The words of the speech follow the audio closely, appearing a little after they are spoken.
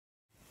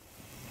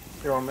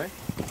You're on me.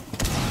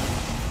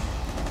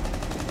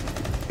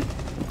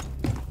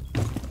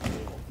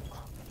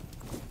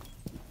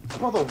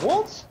 Brother,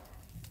 what?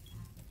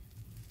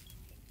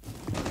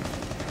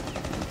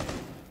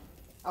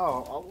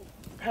 Oh,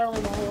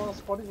 apparently my whole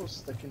ass body was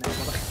sticking out.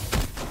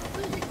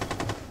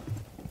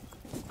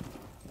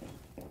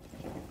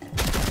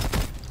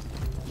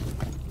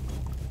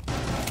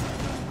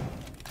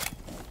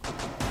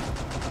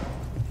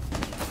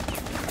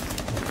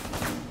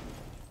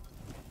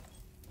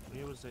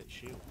 Where was that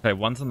shield? Okay,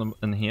 one's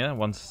in here,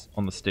 one's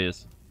on the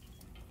stairs.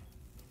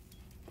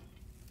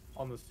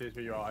 On the stairs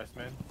where you are,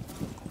 Iceman.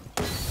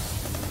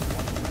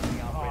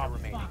 Operator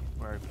remaining.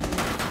 Where?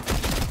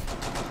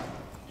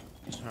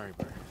 Sorry,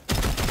 bro.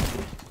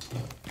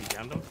 You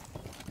downed him?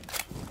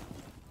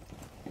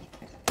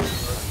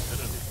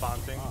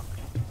 Planting.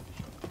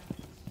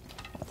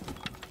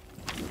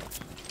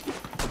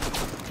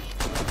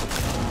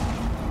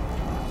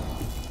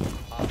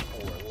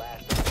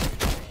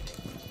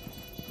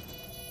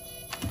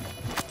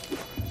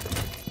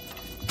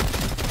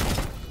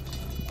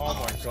 Oh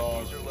my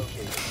god.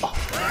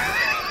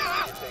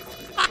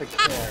 The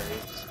carry.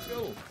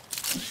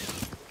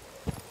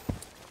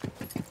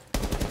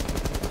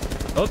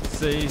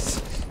 Oopsies.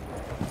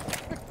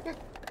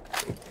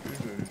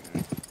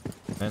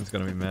 Man's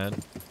gonna be mad.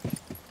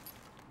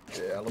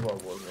 Yeah, Alibi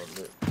was on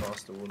the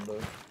master window.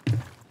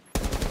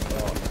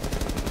 Oh.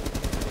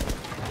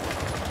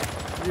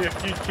 Yeah,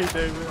 huge kid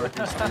over.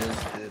 Trophy stairs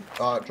did.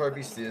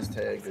 Trophy stairs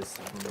tag this is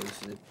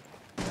Lucy.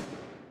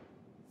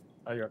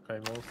 I got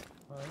claymores.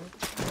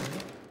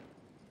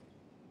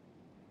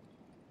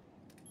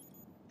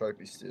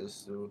 Trophy stairs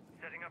still.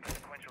 Setting up a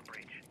sequential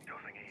breach.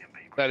 Tossing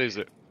EMP. That is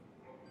it.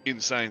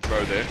 Insane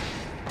throw there.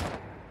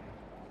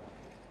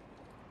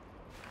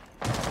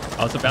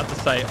 I was about to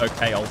say,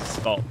 okay, I'll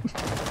stop.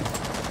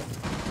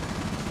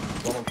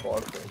 1 on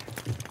 5 thing.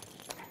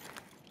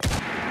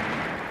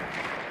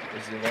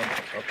 Is there one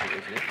up here,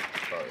 is it?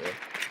 Oh yeah.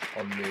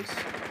 On this.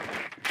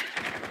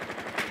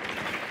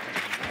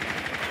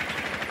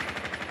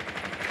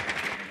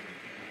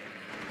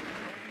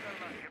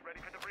 Get ready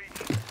for the breach.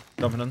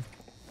 Jumping in.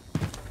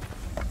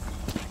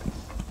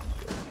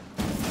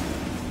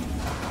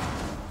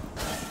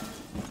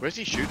 Where's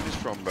he shooting this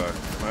from, bro?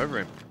 I'm over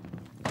him.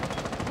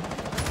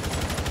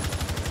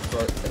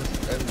 Right,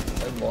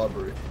 and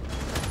library.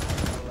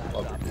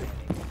 Library.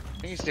 I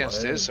think he's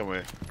downstairs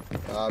somewhere.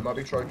 Might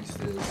be trophy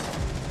stairs.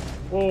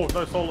 Oh,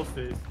 no solar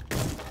stairs.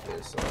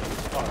 Yeah, so.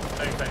 Oh,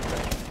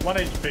 thanks. 1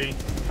 HP.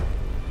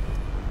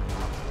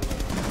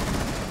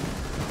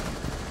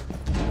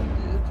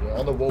 Yeah,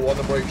 on the wall, on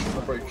the breach,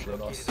 yeah,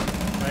 nice.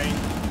 Main.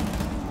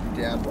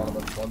 Down one of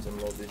them, one's in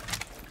lobby.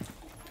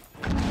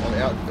 On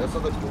out, that's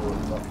not the door,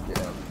 it's like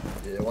down.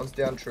 Yeah, one's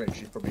down trench,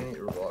 she's probably need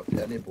to revive.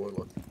 Down near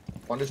boiler.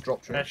 One just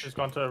dropped trench. Ash has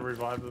gone to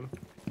revive them.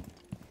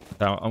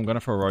 Now, I'm going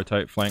for a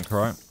rotate flank,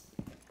 right?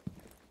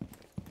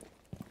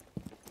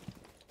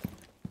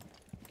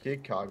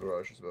 Kid car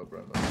garage as well,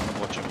 Brandon. I'm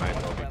watching main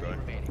lobby, bro.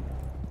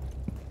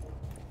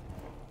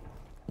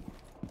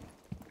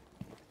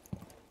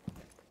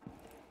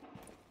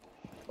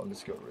 One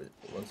just got rid.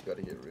 One's about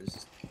to get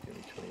res. Give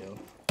me 20 out.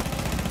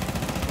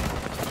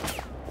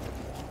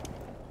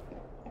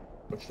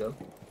 Push down.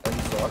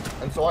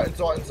 Inside.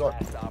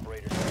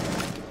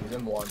 He's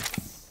in one.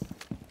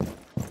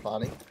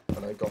 Planning. I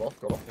know, got off.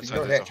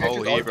 So there's a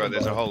hole here, bro.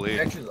 There's a hole here.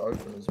 The hatch is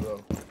open as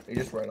well. He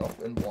just ran off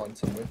in one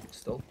somewhere,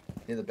 still.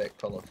 Near the back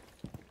pillar.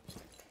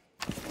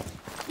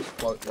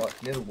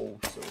 Like near the wall,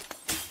 still.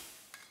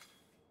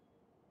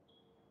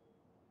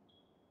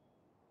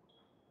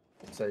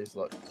 So he's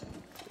like...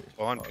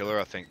 Behind pillar,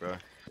 I think, bro.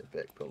 The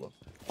back pillar.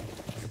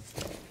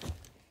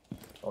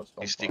 Oh,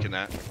 He's sticking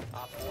that.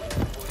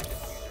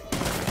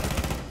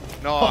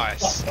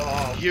 Nice!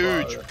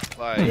 Huge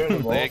play.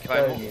 There,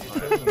 Claymore.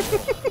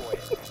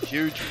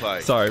 Huge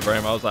play. Sorry,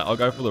 Bram. I was like, I'll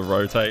go for the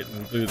rotate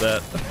and do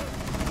that.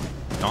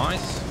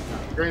 Nice.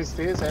 Green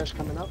stairs, Ash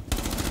coming up.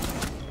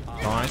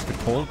 Nice. Good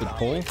call.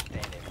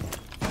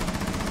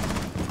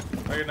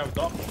 Are you another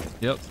dot?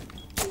 Yep.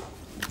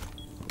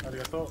 How do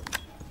you thought?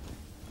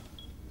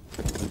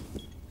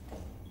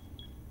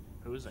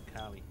 Who is it,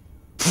 Carly?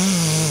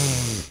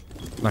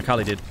 My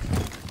Carly did.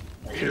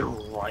 You're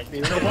right.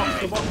 The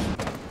box.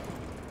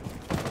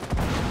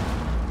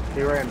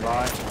 He ran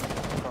by. Is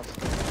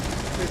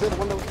that the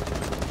one that was...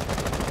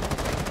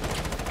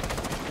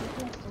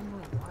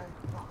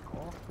 Fuck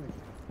off me.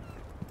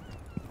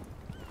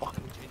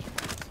 Fucking ginger.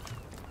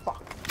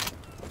 Fuck.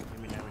 Let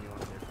me know when you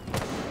want to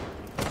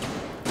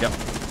Yep.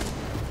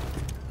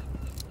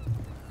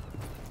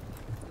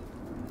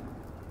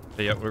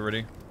 Yep, we're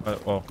ready.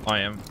 Well, I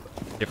am.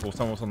 Careful,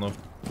 someone's on the...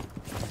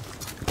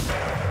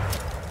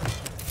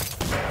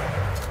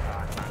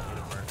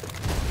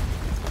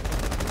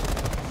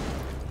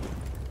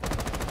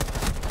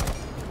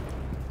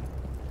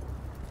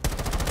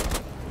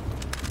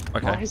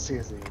 Okay. Nice,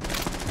 Izzy.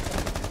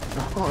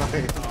 Nice. What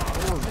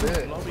was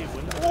that? Lobby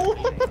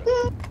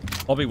window.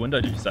 Lobby window,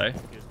 did you say?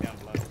 He was down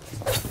below.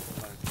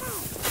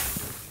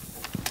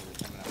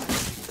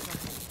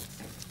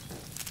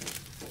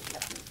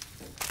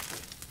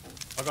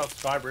 I got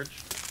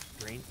Skybridge.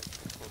 Green.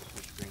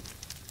 Which green?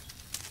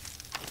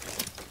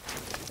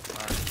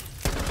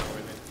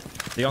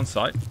 Is he on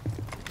site?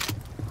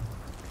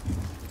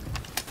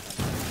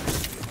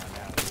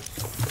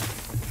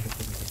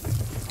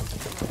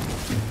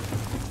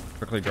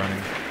 Quickly droning.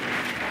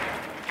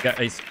 Yeah,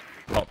 he's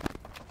top.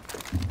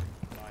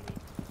 90.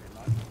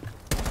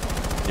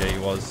 Yeah, he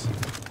was.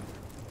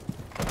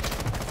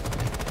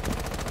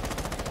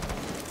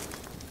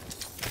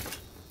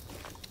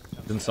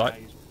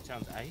 Inside.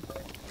 Sounds A.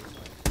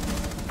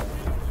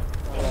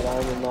 I had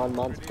home in 9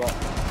 months, but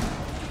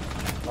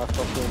I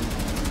fucking...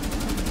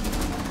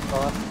 I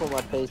have to put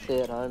my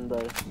PC at home,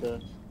 bro, so...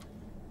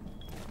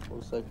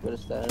 Also, better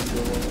stay home,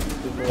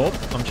 do more. Oh,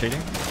 I'm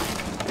cheating.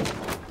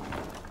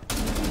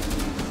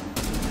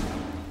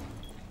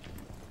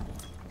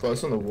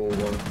 Close on the wall,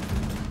 one.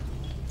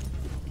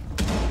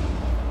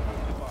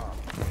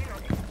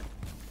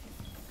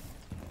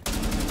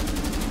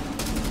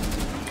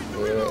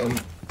 Yeah, and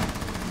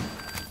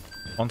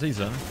Monty's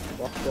in.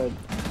 That's good.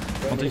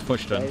 Monty's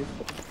pushed in.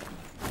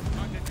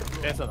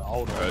 That's an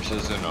old one. This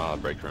is in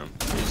break room.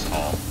 He's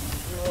hall.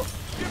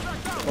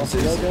 Let's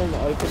go down the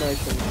open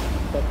ocean.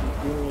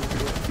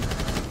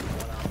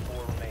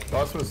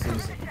 last was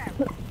Susan.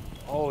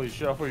 Holy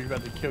shit, I thought you were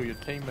about to kill your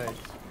teammates.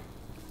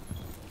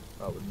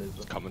 I would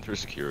never. Coming through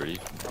security.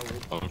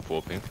 On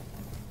 4 ping.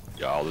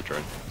 Yeah, all the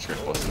drone. It's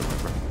gonna bust it,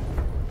 bro.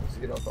 Let's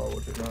get off, I'll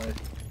watch it. No.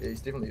 Yeah,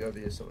 he's definitely over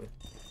here somewhere.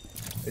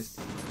 It's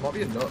might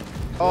be a nut.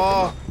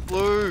 Oh,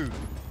 blue!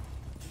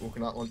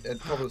 Walking up on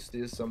at top of the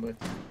stairs somewhere.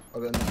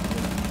 Over in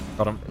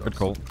Got him. Good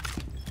call.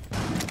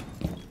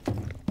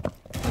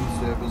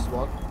 servers,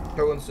 one.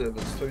 2 on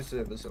servers, 2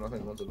 servers, and I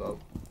think 1's above.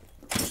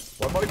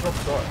 One might be drop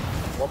side.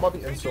 One might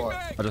be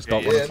inside. I just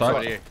got Yeah, one inside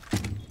side. here.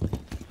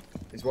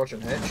 He's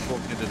watching hatch.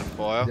 Walking into the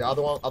fire. The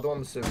other one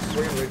was server.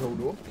 3 red hall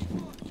door.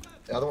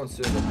 The other one's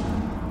server.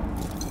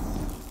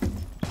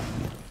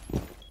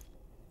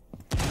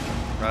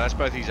 Right, that's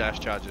both his ash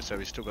charges, so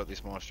he's still got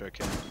this maestro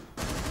kit.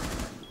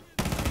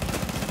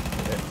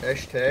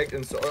 Ash tagged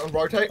inside.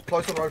 Rotate,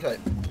 close on rotate.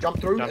 Jump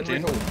through Jumped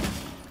and red in. hall.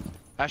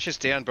 Ash is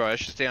down, bro.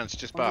 Ash is down. It's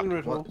just back. He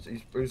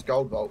was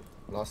gold vault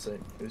last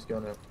scene. He was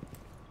going out.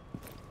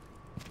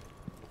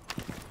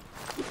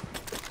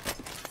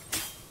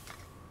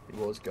 He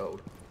was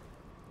gold.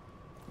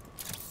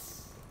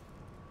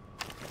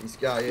 He's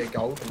yeah,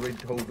 gold,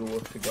 red hall door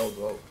to gold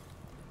vault.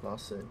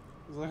 Last scene.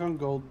 It's like on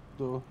gold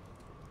door.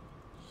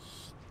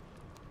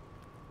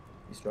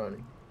 He's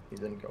droning.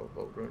 He's in gold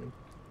vault droning.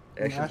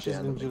 Ash is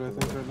down in the injured, I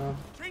think, corner. right now.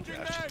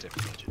 Yeah, Ash is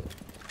definitely injured.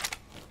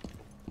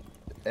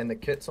 And the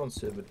kit's on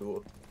server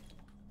door.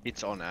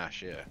 It's on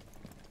Ash, yeah.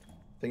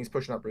 I think he's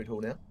pushing up red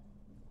hall now.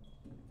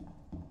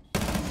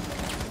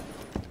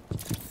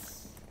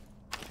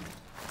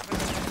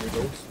 Red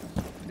halls.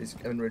 He's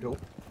in red hall.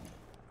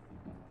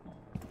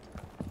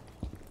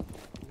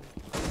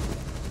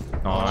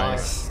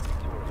 Nice.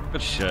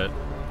 Good shit.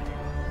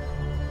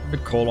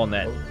 Good call on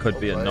that. Could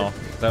be a knock.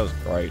 That was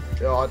great.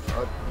 Yeah, I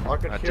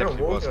could That hear him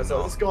definitely walking. I was was a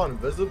like, is this guy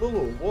invisible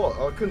or what?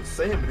 I couldn't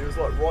see him, but he was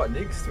like right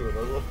next to it. I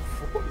was like,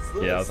 what is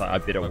this? Yeah, I was like, I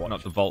better open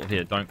up the vault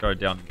here. Don't go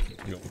down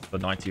the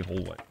 90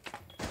 hallway.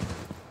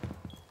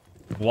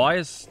 Why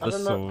is I this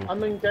don't so... know.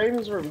 I'm in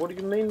games room. What do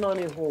you mean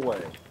 90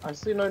 hallway? I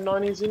see no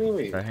 90s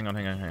anywhere. Okay, hang on.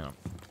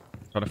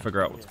 Trying to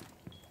figure out what's...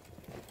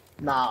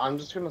 Nah, I'm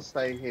just gonna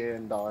stay here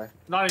and die.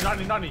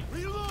 90.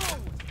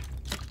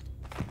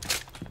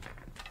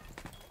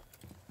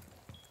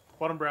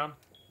 Bottom brown.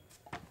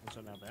 What's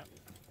that now about?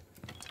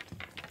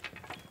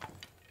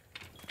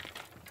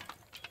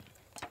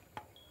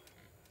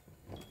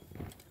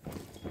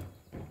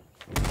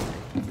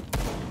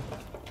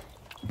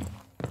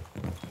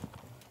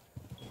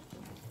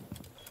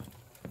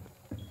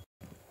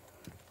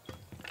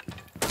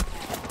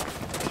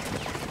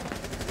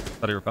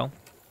 Study repel.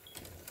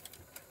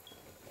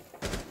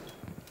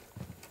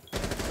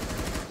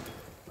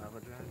 Lava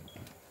drone.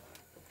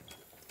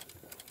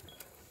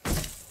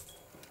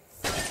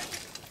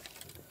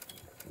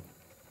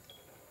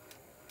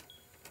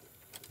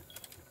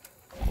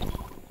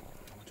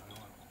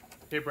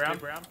 Hey, brown.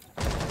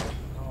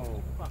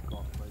 Oh, fuck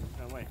off, please.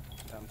 No, wait.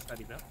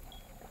 Study belt.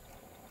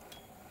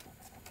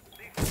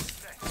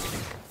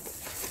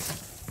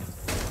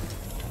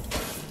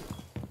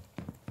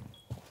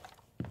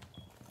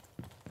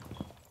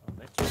 Oh,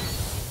 that's...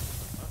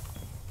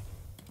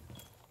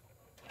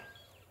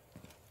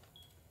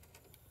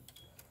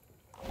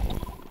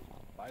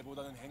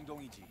 말보다는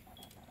행동이지.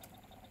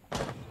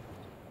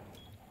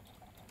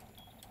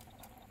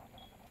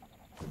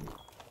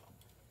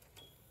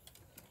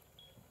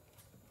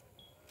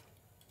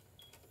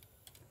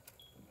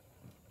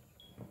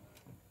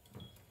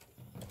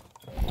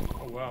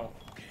 Oh wow.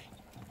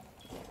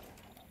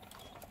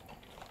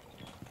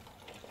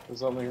 There's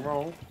something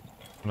wrong.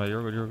 No,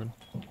 you're good.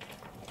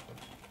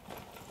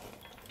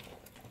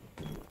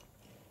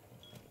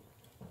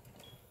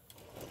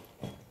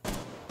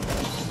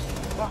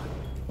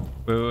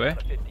 Wait.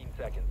 15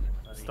 seconds.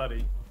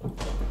 Study.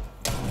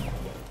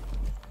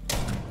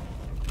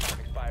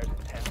 Expires in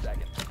 10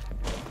 seconds.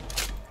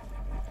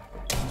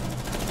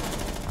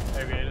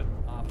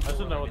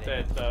 know what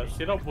that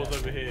setup was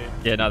over here.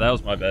 Yeah, no, that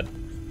was my bad.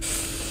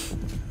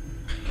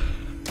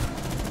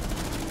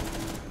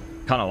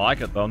 Kind of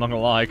like it though, I'm not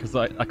gonna lie, because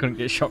I couldn't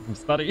get shot from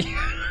study.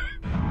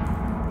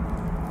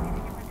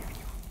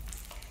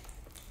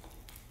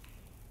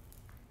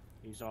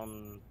 He's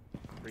on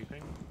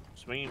briefing.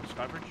 Swinging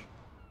Skybridge.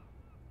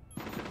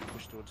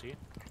 Push towards here.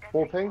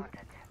 4 ping.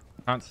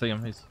 Can't see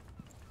him, he's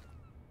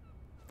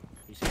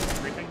He's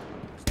here. Briefing.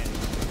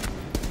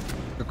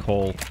 Standing. a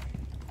call.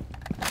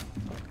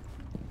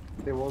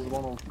 There was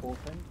one on 4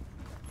 ping.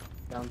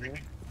 Down here.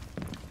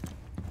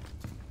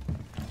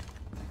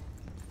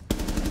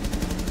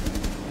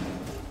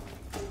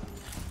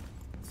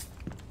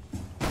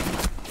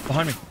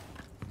 Behind me.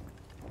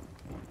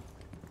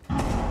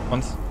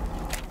 Once.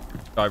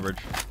 Skybridge.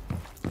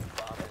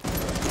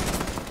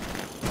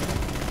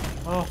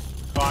 Oh,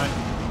 fine.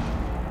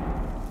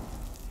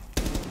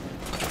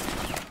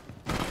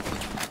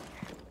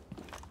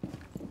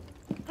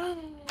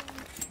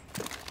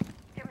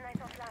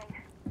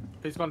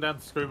 He's gone down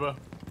to scuba.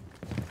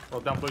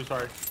 Well, down blue,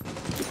 sorry.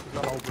 He's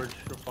got a whole bridge,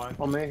 you're fine.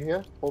 On me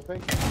here. 4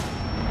 ping.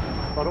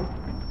 Got him.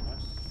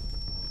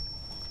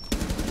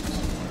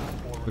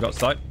 We got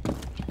sight.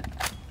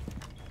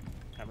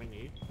 Coming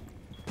need.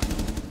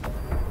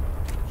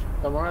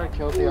 Don't worry, I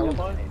killed the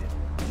alibi.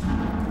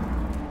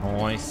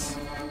 Nice.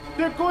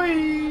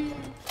 Decoy!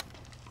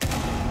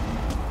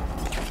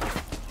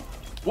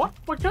 What?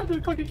 Why can't I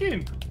click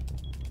again?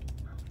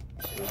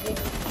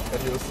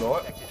 And your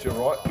side, to your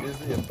right,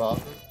 Izzy and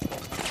bathroom.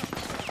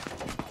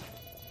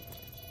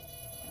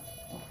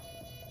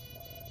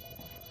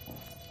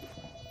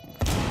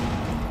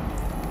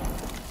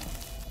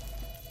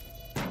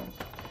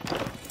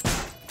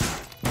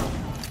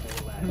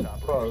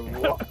 Bro,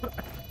 what?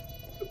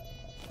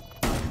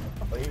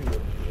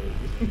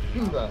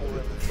 No,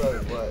 no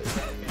way.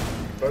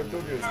 Bro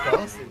took his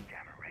castle.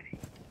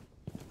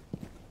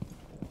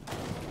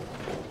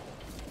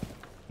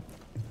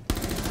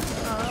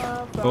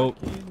 Oh,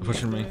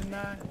 pushing me.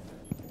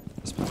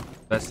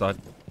 That side.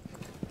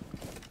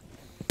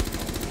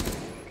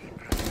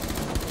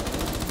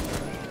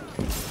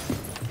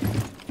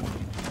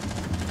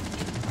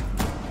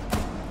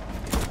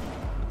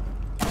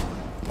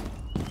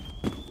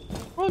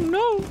 Oh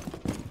no!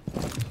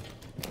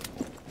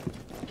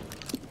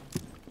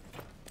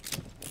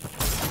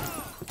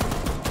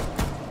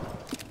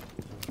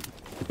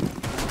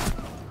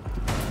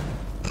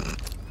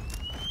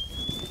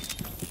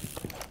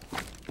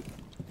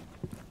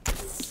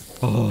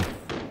 Oh.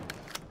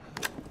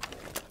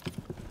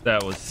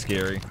 That was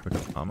scary. Quick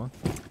armor.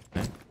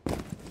 Okay.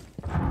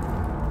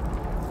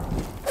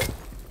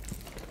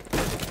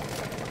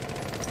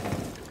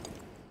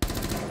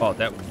 Oh,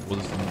 that was...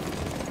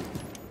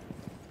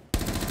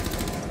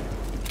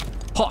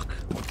 Fuck!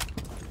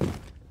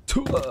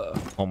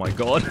 Oh my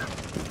god.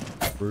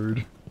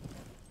 Rude.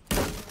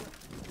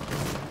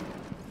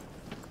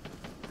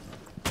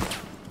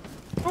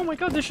 Oh my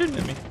god, they're shooting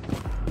at me.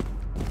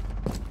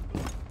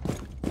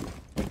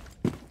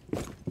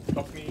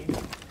 Stop me.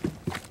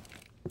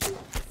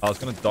 I was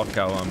gonna dock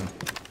our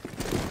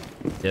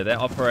yeah, that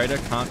operator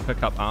can't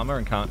pick up armor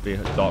and can't be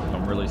docked.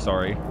 I'm really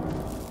sorry.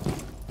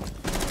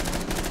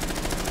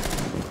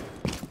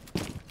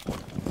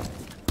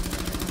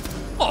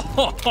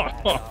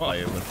 Oh,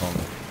 yeah, with him.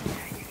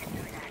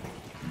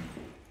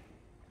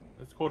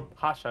 It's called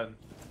passion.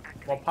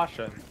 More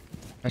passion.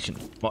 Passion,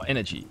 more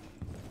energy.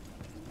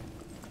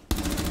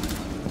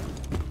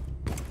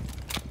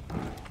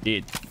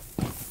 Dead.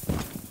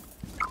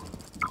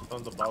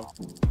 On the above.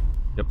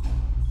 Yep.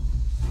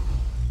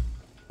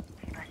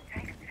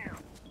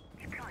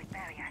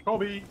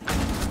 Kobe!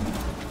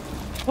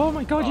 Oh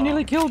my god, you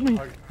nearly killed me.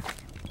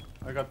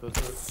 I got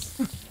this.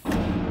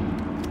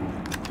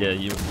 Yeah,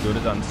 you would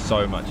have done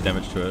so much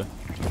damage to her.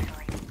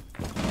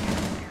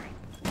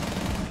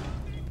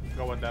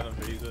 Go one down and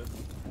freeze it.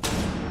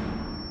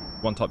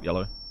 One top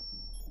yellow.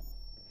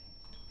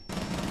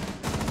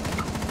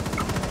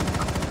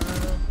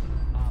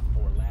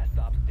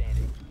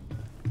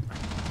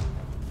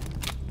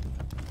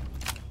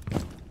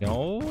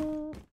 No.